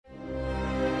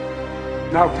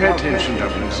Now pay attention,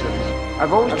 007.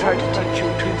 I've always tried to teach you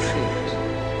two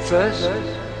things. First,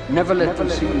 never let them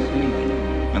see you bleed.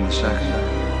 And the second?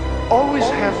 Always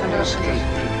have an escape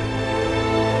plan.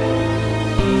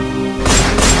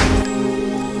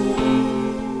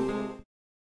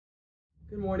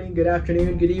 Good morning, good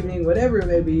afternoon, good evening, whatever it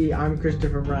may be. I'm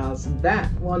Christopher Morales, that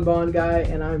one Bond guy,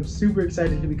 and I'm super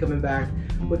excited to be coming back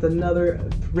with another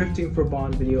Thrifting for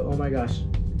Bond video. Oh my gosh,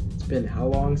 it's been how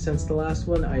long since the last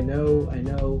one? I know,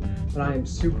 but I am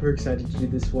super excited to do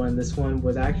this one. This one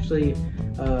was actually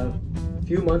a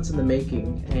few months in the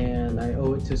making, and I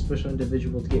owe it to a special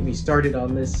individual to get me started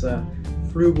on this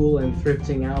frugal and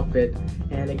thrifting outfit,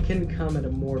 and it can come at a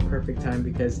more perfect time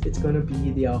because it's going to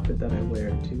be the outfit that I wear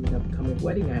to an upcoming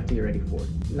wedding I have to get ready for.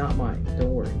 Not mine,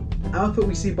 don't worry. Outfit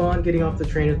we see Bond getting off the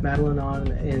train with Madeline on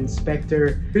in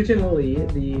Spectre. Originally,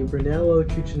 the Brunello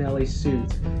Cucinelli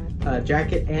suit,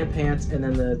 jacket and pants, and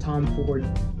then the Tom Ford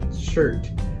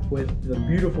shirt with the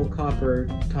beautiful copper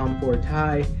Tom Ford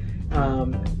tie,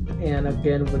 and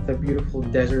again with the beautiful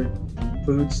desert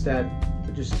boots that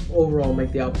just overall make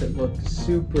the outfit look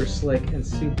super slick and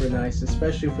super nice,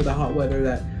 especially for the hot weather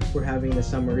that we're having this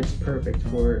summer. It's perfect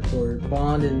for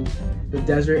Bond in the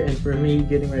desert, and for me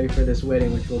getting ready for this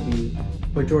wedding, which will be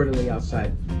majority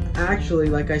outside. Actually,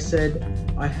 like I said,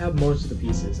 I have most of the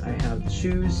pieces. I have the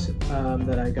shoes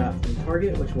that I got from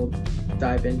Target, which we'll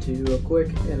dive into real quick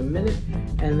in a minute,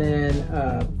 and then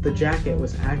the jacket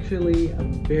was actually a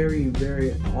very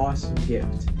awesome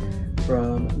gift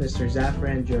from Mr.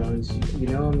 Zafran Jones. You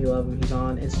know him, you love him, he's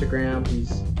on Instagram,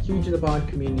 he's huge in the Bond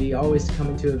community, always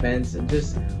coming to events, and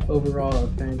just overall a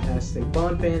fantastic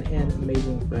Bond fan and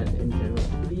amazing friend in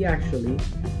general. He actually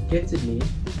gifted me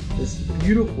this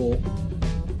beautiful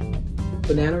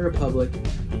Banana Republic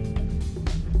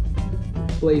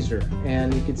blazer,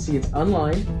 and you can see it's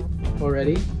unlined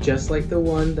already, just like the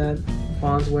one that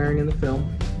Bond's wearing in the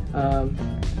film.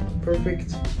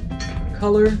 Perfect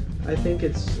color. I think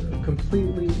it's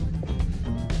completely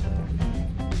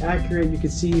accurate. You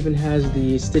can see even has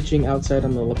the stitching outside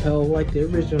on the lapel like the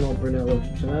original Brunello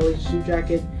Cucinelli suit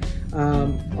jacket,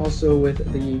 also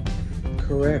with the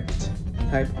correct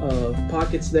type of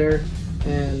pockets there,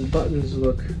 and buttons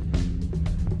look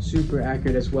super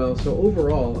accurate as well. So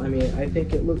overall, I mean, I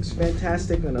think it looks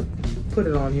fantastic. I'm gonna put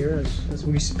it on here as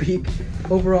we speak.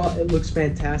 Overall, it looks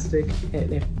fantastic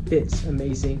and it fits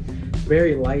amazing.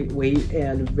 Very lightweight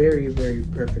and very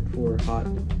perfect for hot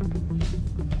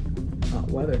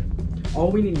weather.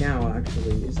 All we need now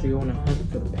actually is to go on a hunt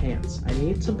for the pants. I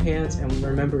need some pants, and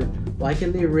remember, like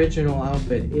in the original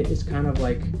outfit, it is kind of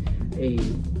like a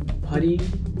putty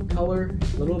color,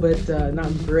 a little bit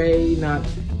not gray, not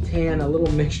tan, a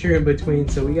little mixture in between.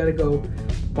 So we gotta go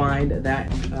find that.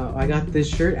 I got this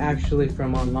shirt actually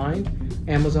from online,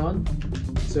 Amazon.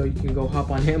 So you can go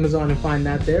hop on Amazon and find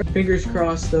that there. Fingers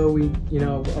crossed though,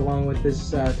 along with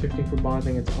this Thrifting for Bond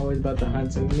thing, it's always about the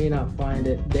hunt, so we may not find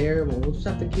it there, but we'll just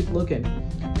have to keep looking.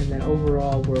 And then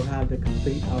overall, we'll have the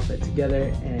complete outfit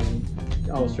together, and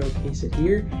I'll showcase it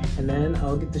here, and then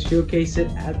I'll get to showcase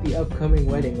it at the upcoming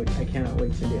wedding, which I cannot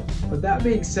wait to do. With that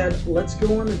being said, let's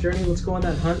go on the journey, let's go on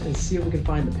that hunt and see if we can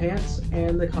find the pants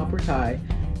and the copper tie,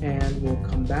 and we'll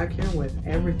come back here with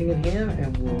everything in hand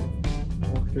and we'll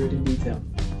walk through it in detail.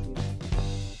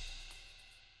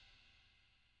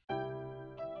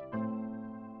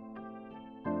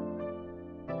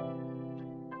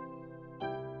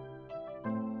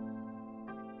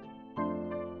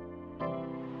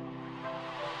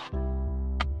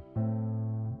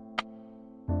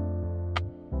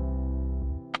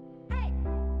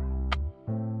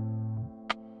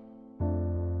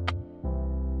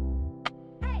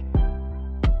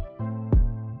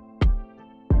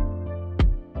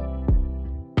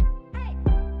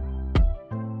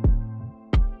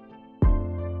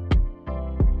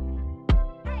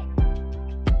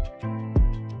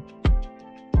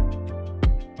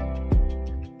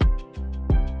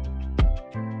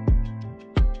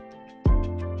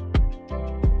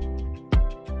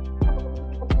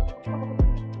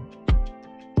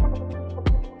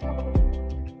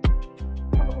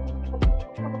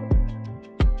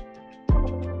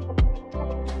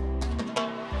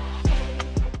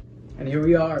 And here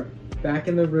we are, back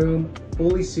in the room,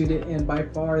 fully suited, and by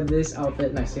far this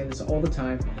outfit, and I say this all the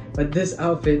time, but this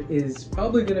outfit is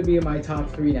probably going to be in my top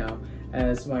 3 now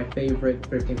as my favorite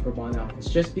Thrifting for Bond outfits,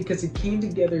 just because it came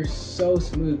together so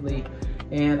smoothly.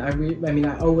 And I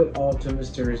owe it all to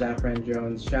Mr. Zafran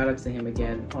Jones. Shout out to him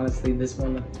again. Honestly, this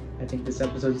one, I think this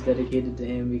episode is dedicated to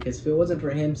him, because if it wasn't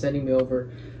for him sending me over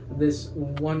this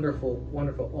wonderful,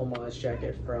 wonderful homage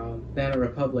jacket from Banana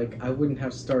Republic, I wouldn't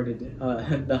have started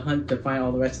the hunt to find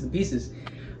all the rest of the pieces.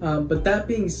 But that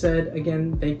being said,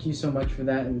 again, thank you so much for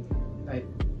that, and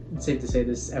it's safe to say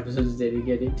this episode is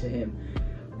dedicated to him.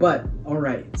 But,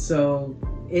 alright, so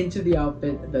into the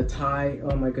outfit, the tie,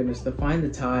 oh my goodness, to find the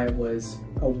tie was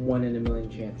a 1 in a million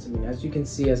chance. I mean, as you can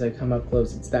see as I come up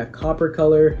close, it's that copper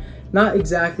color, not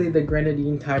exactly the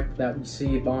grenadine type that we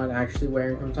see Bond actually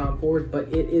wearing from Tom Ford,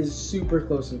 but it is super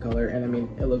close in color, and I mean,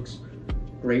 it looks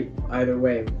great either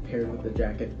way paired with the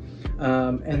jacket.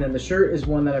 And then the shirt is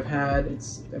one that I've had.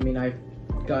 I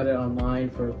got it online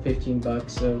for 15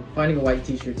 bucks, so finding a white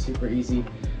t-shirt is super easy.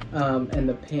 And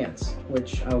the pants,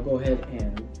 which I'll go ahead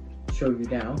and show you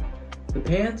now. The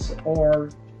pants are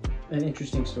an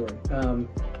interesting story.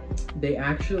 They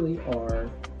actually are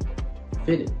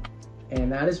fitted,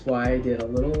 and that is why I did a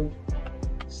little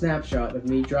snapshot of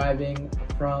me driving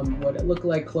from what it looked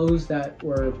like clothes that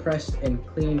were pressed and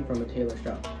cleaned from a tailor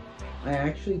shop. I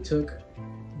actually took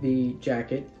the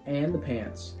jacket and the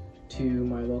pants to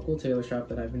my local tailor shop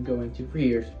that I've been going to for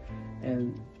years,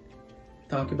 and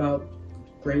talk about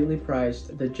greatly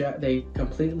priced. They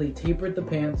completely tapered the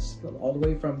pants all the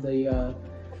way from the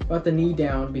about the knee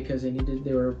down, because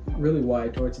they were really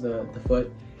wide towards the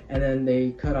foot, and then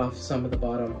they cut off some of the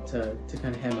bottom to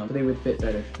kind of hem up so they would fit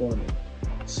better for me.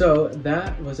 So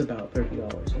that was about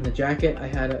 $30. And the jacket, I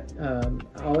had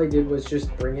all I did was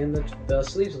just bring in the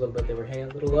sleeves a little bit. They were hanging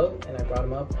a little low, and I brought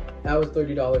them up. That was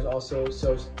 $30 also.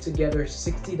 So together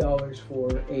 $60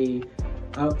 for a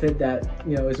outfit that,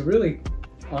 you know, is really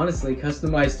honestly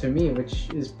customized to me, which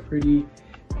is pretty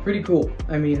cool.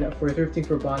 I mean, for a Thrifting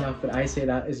for Bond outfit, I say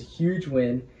that is a huge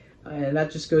win. And that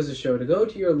just goes to show to go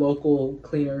to your local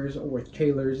cleaners or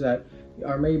tailors that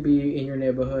are maybe in your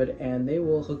neighborhood, and they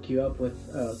will hook you up with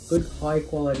good high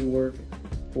quality work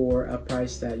for a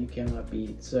price that you cannot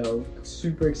beat. So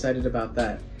super excited about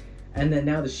that. And then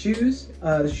now the shoes.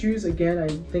 The shoes, again, I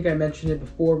think I mentioned it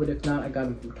before, but if not, I got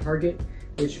them from Target,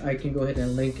 which I can go ahead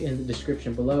and link in the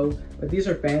description below. But these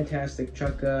are fantastic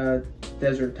chukka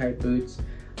desert type boots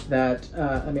that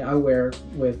I wear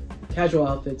with casual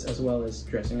outfits as well as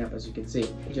dressing up, as you can see.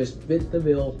 It just fit the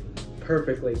bill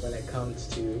perfectly when it comes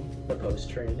to the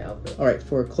post-train outfit. All right,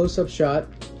 for a close-up shot,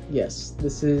 yes,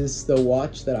 this is the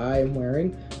watch that I am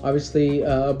wearing. Obviously,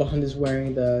 Bond is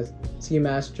wearing the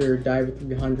Seamaster Diver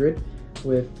 300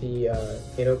 with the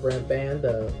Kato brand band,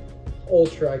 the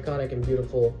ultra iconic and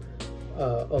beautiful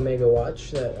Omega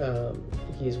watch that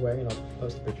he's wearing, and I'll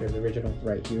post a picture of the original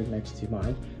right here next to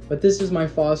mine. But this is my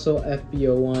Fossil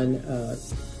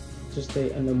FB01, just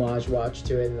an homage watch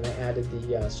to it, and then I added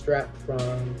the strap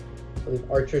from, I believe,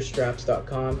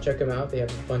 archerstraps.com. Check them out. They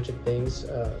have a bunch of things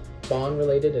Bond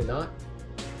related and not.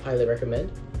 Highly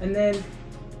recommend. And then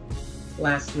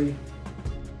lastly,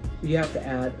 you have to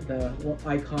add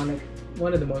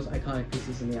one of the most iconic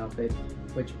pieces in the outfit,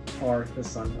 which are the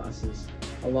sunglasses.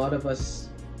 A lot of us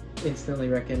instantly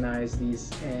recognize these,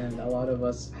 and a lot of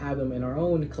us have them in our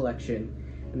own collection,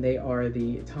 and they are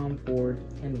the Tom Ford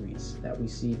Henrys that we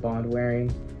see Bond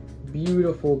wearing.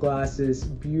 Beautiful glasses,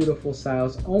 beautiful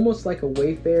styles, almost like a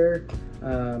Wayfarer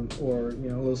or, you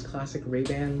know, those classic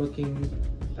Ray-Ban looking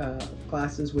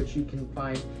glasses, which you can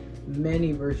find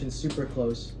many versions super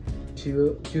close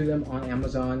to them on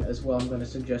Amazon as well. I'm going to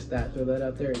suggest that, throw that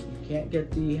out there. If you can't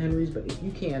get the Henrys, but if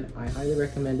you can, I highly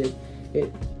recommend it.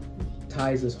 It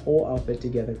ties this whole outfit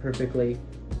together perfectly,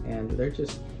 and they're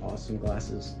just awesome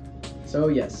glasses. So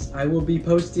yes, I will be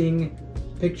posting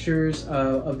pictures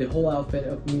of the whole outfit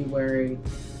of me wearing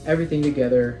everything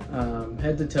together,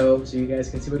 head to toe, so you guys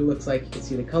can see what it looks like. You can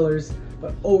see the colors.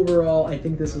 But overall, I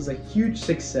think this was a huge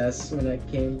success when it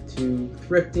came to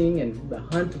thrifting, and the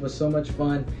hunt was so much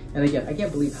fun. And again, I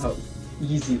can't believe how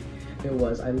easy it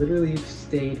was. I literally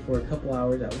stayed for a couple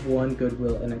hours at one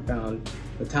Goodwill, and I found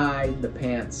the tie, the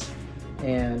pants,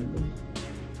 and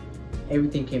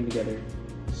everything came together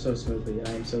so smoothly, and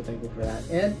I am so thankful for that.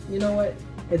 And you know what?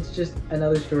 It's just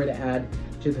another story to add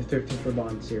to the Thrifting for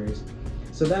Bond series.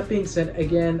 So that being said,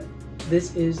 again,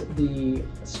 this is the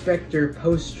Spectre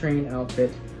Post-Train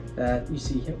outfit that you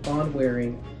see Bond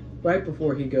wearing right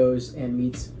before he goes and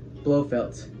meets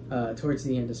Blofeld towards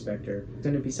the end of Spectre. It's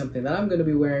going to be something that I'm going to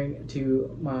be wearing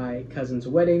to my cousin's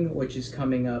wedding, which is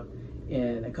coming up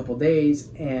in a couple days,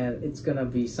 and it's going to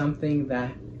be something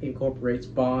that incorporates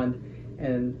Bond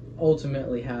and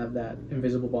ultimately have that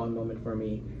invisible Bond moment for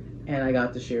me. And I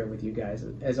got to share it with you guys.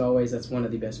 As always, that's one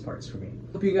of the best parts for me.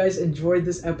 Hope you guys enjoyed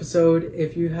this episode.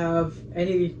 If you have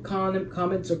any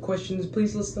comments or questions,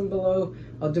 please list them below.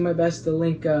 I'll do my best to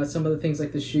link some of the things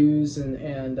like the shoes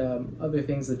and other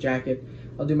things, the jacket,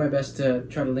 I'll do my best to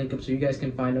try to link them so you guys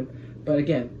can find them. But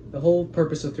again, the whole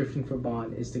purpose of Thrifting for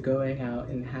Bond is to going out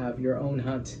and have your own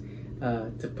hunt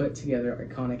to put together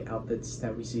iconic outfits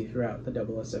that we see throughout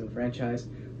the 007 franchise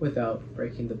without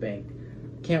breaking the bank.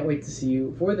 Can't wait to see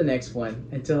you for the next one.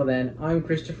 Until then, I'm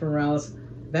Christopher Morales,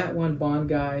 that one Bond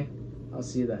guy. I'll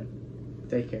see you then.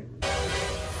 Take care.